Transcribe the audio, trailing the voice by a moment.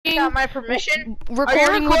without my permission?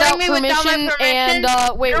 Recording without permission, and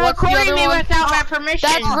wait, what's the other one? Without my permission.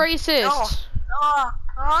 That's racist.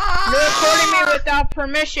 You're recording me without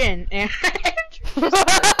permission.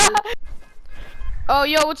 Oh,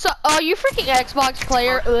 yo, what's up? Oh, you freaking Xbox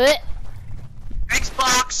player.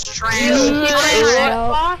 Xbox trash.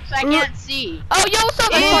 Xbox? I can't see. Oh, yo, what's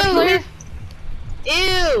up, Xbox player?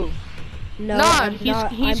 Ew. No, Nah, I'm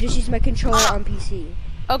not. I'm just using my controller on PC.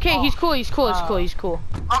 Okay, he's cool. He's cool. He's cool.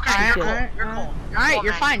 Okay, you're cool. You're cool. Alright,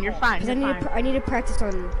 you're fine. You're fine. Because I need to practice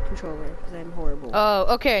on controller because I'm horrible.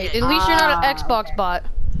 Oh, okay. At least you're not an Xbox bot.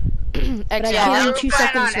 But I can't in 2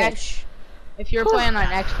 seconds switch. If you're playing on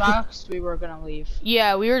Xbox, we were gonna leave.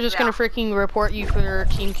 Yeah, we were just gonna freaking report you for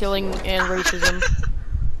team killing and racism.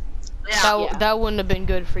 That wouldn't have been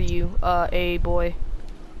good for you, a boy.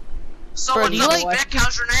 So Bro, what's up, Vic?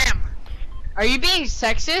 How's your name? Are you being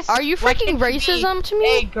sexist? Are you freaking racism to me?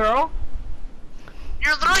 Hey, girl.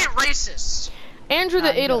 You're literally racist. Andrew the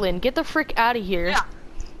Idolin, get the frick out of here. Yeah.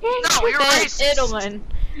 No, you're racist. Idolin.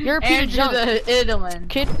 You're a piece of Andrew junk. the Idolin.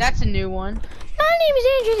 Kid. That's a new one. My name is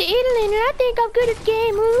Andrew the Idolin, and I think I'm good at the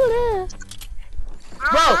game. Ooh,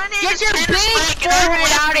 Bro, get your big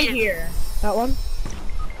forehead out of here. That one?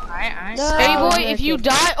 No. Hey boy, if you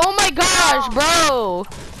die, oh my gosh, bro.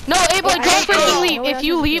 No, hey boy, don't freaking leave. If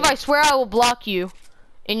you leave, I swear I will block you,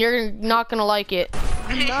 and you're not gonna like it.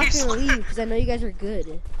 I'm not gonna leave because I know you guys are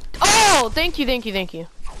good. Oh, thank you. All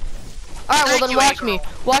right, well then watch me.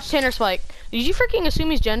 Watch Tanner Spike. Did you freaking assume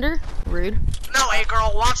he's gender? Rude. No, hey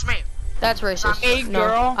girl, watch me. That's racist. Hey No,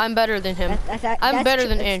 girl. I'm better than him. I'm better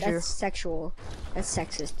than Andrew. That's sexual. That's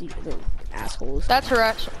sexist, you little assholes. That's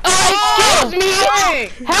harassment. Oh, excuse me!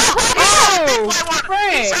 Oh!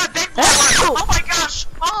 Oh my gosh!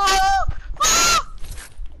 Oh!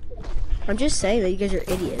 I'm just saying that you guys are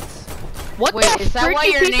idiots. What Wait, the is that frick, why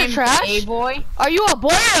you your piece of name's trash? A-boy? Are you a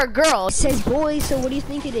boy or a girl? It says boy, so what do you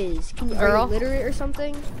think it is? Are Girl? you illiterate or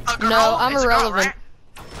something? A girl? No, I'm It's a girl, irrelevant. right?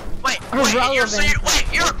 Wait,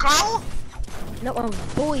 you're a girl? No, I'm a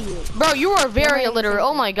boy. Bro, you are very Right, illiterate. exactly.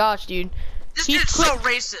 Oh my gosh, dude. This He's dude's so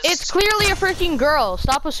racist. It's clearly a freaking girl.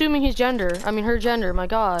 Stop assuming his gender. I mean her gender. My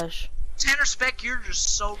gosh. Tanner Speck, you're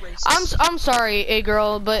just so racist. I'm sorry, a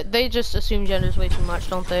girl, but they just assume genders way too much,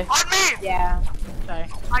 don't they? On me! Yeah. Sorry.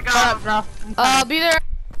 I got him. Bro. Be there.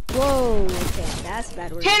 Whoa, okay, that's a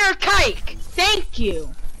bad word. Tanner Kike! Thank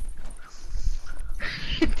you!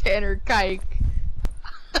 Tanner Kike.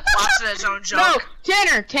 Watching his own joke.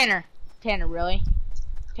 No! Tanner, really?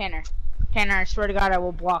 Tanner, I swear to God I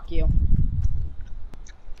will block you.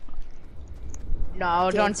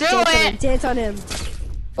 No, don't do it! Dance on him.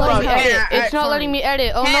 Bro, Bro, edit. Tanner, It's not letting me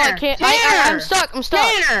edit. Oh no, I can't. I'm stuck. I'm stuck.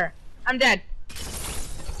 Tanner! I'm dead.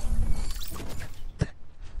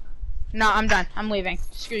 No, I'm done. I'm leaving.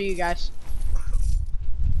 Screw you guys.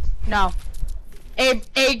 No.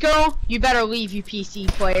 A girl, you better leave, you PC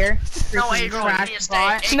player. No, Freaking A girl, trash you need to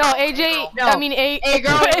bot. stay. No, A AJ. girl. I mean A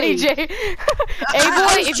girl, AJ. A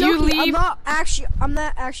boy, if you leave, I'm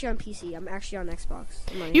not actually on PC. I'm actually on Xbox.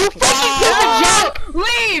 you freaking piece of junk.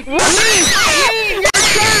 Leave! Leave! You're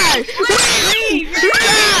trash! Leave! You're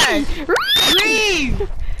trash! Leave!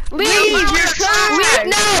 Leave. You're trash! Leave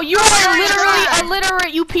now. You are literally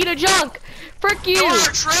illiterate. You piece of junk. Frick you. You're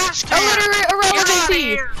a trash can. Illiterate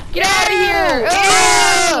irrelevancy. Get outta here. Get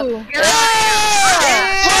out of here. Ew.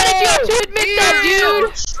 Why did you have to admit that,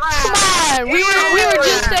 dude? Trash. Come on. We were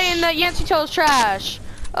just saying that Yancey Toes trash.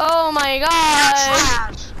 Oh my god.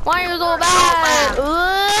 Trash. Why are you so You're so bad?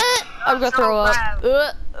 bad. I'm gonna throw up.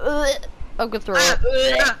 I'm gonna throw up.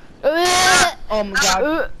 Oh my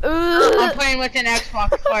God. I'm playing with an Xbox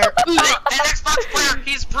player. An Xbox player,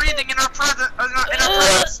 he's breathing in our presence.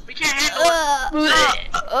 We can't handle it.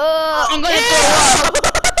 I'm gonna throw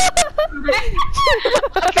up.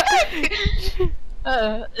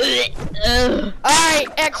 Alright,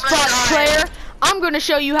 Xbox player. I'm gonna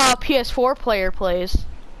show you how a PS4 player plays.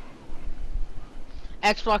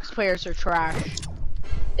 Xbox players are trash.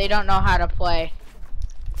 They don't know how to play.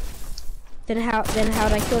 Then how'd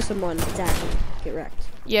I kill someone? Exactly. Get wrecked.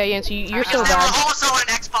 Yeah, Yancey, you're so You're bad. also an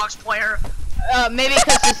Xbox player. Maybe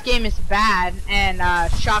because this game is bad and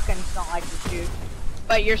shotguns don't like to shoot.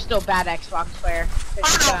 But you're still bad Xbox player.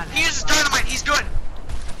 Oh no, he uses dynamite. He's good.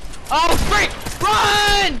 Oh frick!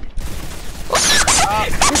 Run!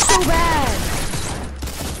 You're so bad.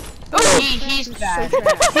 He's bad.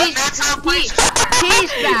 That's how He's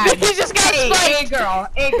bad. He just got spiked. A girl.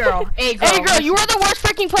 Hey girl, you are the worst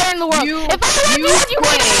freaking player in the world. If I had you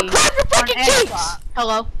would grab your freaking cheeks.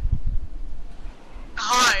 Hello.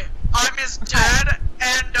 Hi, I'm his dad,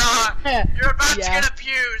 and you're about to get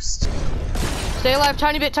abused. Stay alive,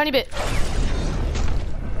 tiny bit.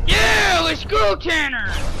 Yeah! boy, screw Tanner!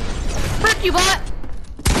 Frick you, bot!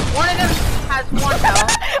 One of them has 1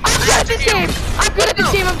 health. I'm good at this game! I'm good at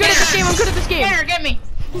this game! I'm good at this game! I'm good at this game! Tanner, get me!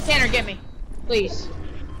 Tanner, get me. Please.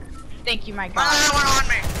 Thank you, my god. Another one on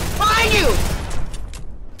me. Behind you!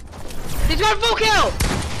 He's got full kill!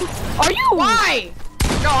 Are you? Why?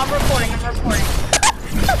 No, I'm recording.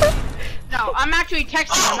 No, I'm actually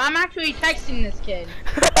texting him. I'm actually texting this kid.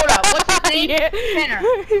 Hold up, what's his name? Yeah. Tanner.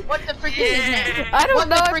 What the frick is his name? I don't What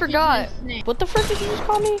know, the I frick is forgot. his name? What the frick did you just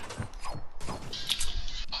call me?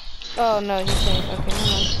 Oh no, he's saying, okay, never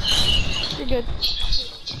mind. You're good.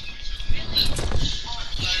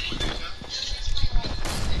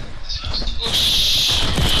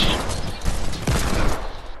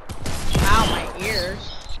 Ow, my ears.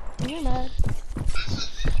 You're mad.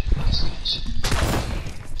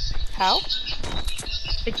 How?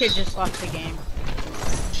 The kid just lost the game.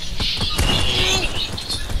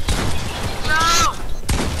 No!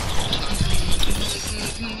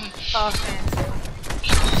 Oh, Tanner.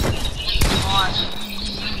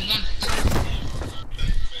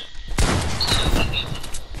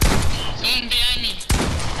 Someone behind me.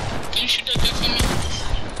 Can you shoot that gun for me?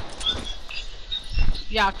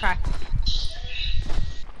 Yeah, I'll try.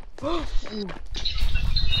 Oh, it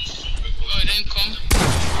didn't come.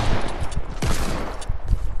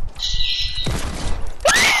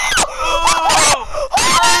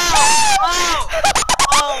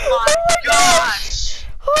 Oh my gosh!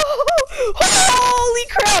 Holy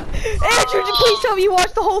crap! Andrew, please tell me you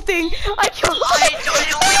watched the whole thing. I killed. I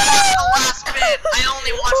only watched the last bit. I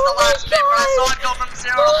only watched the last bit, but I saw it go from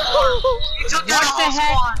 0 to 4. You took out a What the whole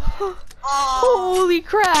heck? squad. Oh. Holy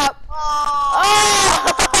crap! Oh.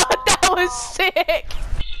 That was sick.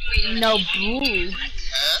 No blue.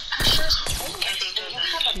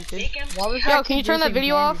 What was Yo, that can you kid turn that using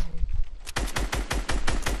video off?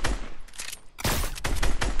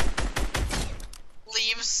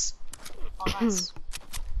 Leaves. Oh, nice.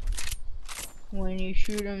 When you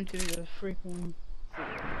shoot him through the freaking...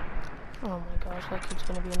 Oh my gosh, that kid's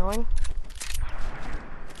gonna be annoying.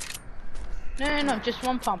 No, just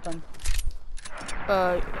one pump him.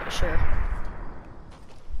 Sure.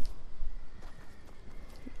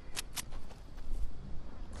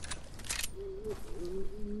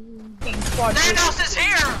 Thanos is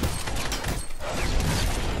here!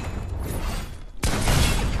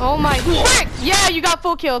 Oh my frick! Yeah, you got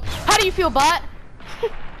full kill. How do you feel, bot?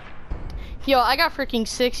 Yo, I got freaking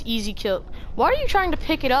 6 easy kills. Why are you trying to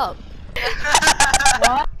pick it up?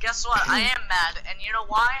 What? Guess what? I am mad, and you know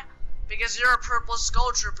why? Because you're a purple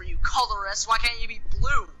skull trooper, you colorist. Why can't you be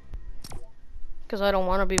blue? Because I don't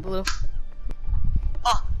want to be blue.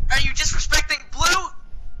 Oh, are you disrespecting blue?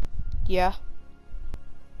 Yeah.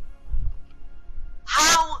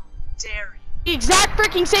 How dare you? The exact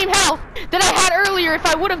freaking same health that I had earlier if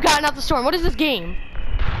I would have gotten out the storm. What is this game?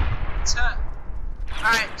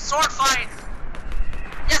 Alright, sword fight.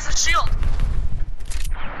 Yes, a shield.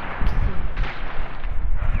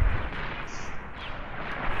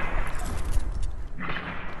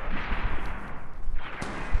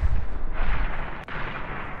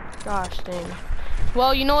 Gosh dang.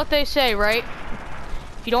 Well, you know what they say, right?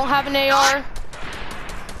 If you don't have an AR,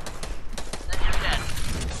 Then you're dead.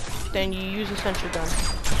 then you use a sentry gun.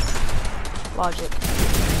 Logic.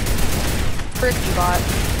 Frick you, bot.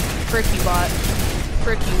 Frick you, bot.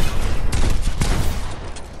 Frick you.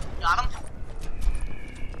 Got him.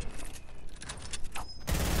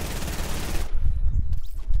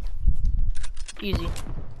 Easy.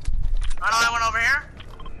 Another one over here.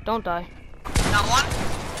 Don't die. Got one.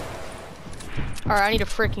 Alright, I need to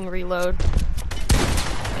freaking reload.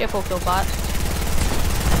 Get full kill, bot.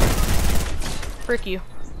 Frick you.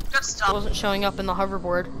 Good It stuff. wasn't showing up in the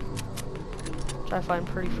hoverboard. Which I find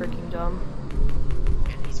pretty freaking dumb.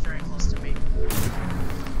 And he's very close to me.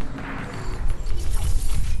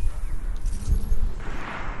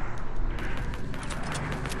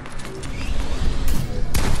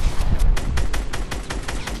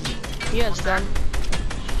 Yeah, it's done.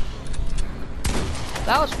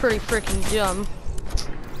 That was pretty freaking dumb.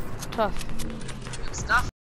 Tough.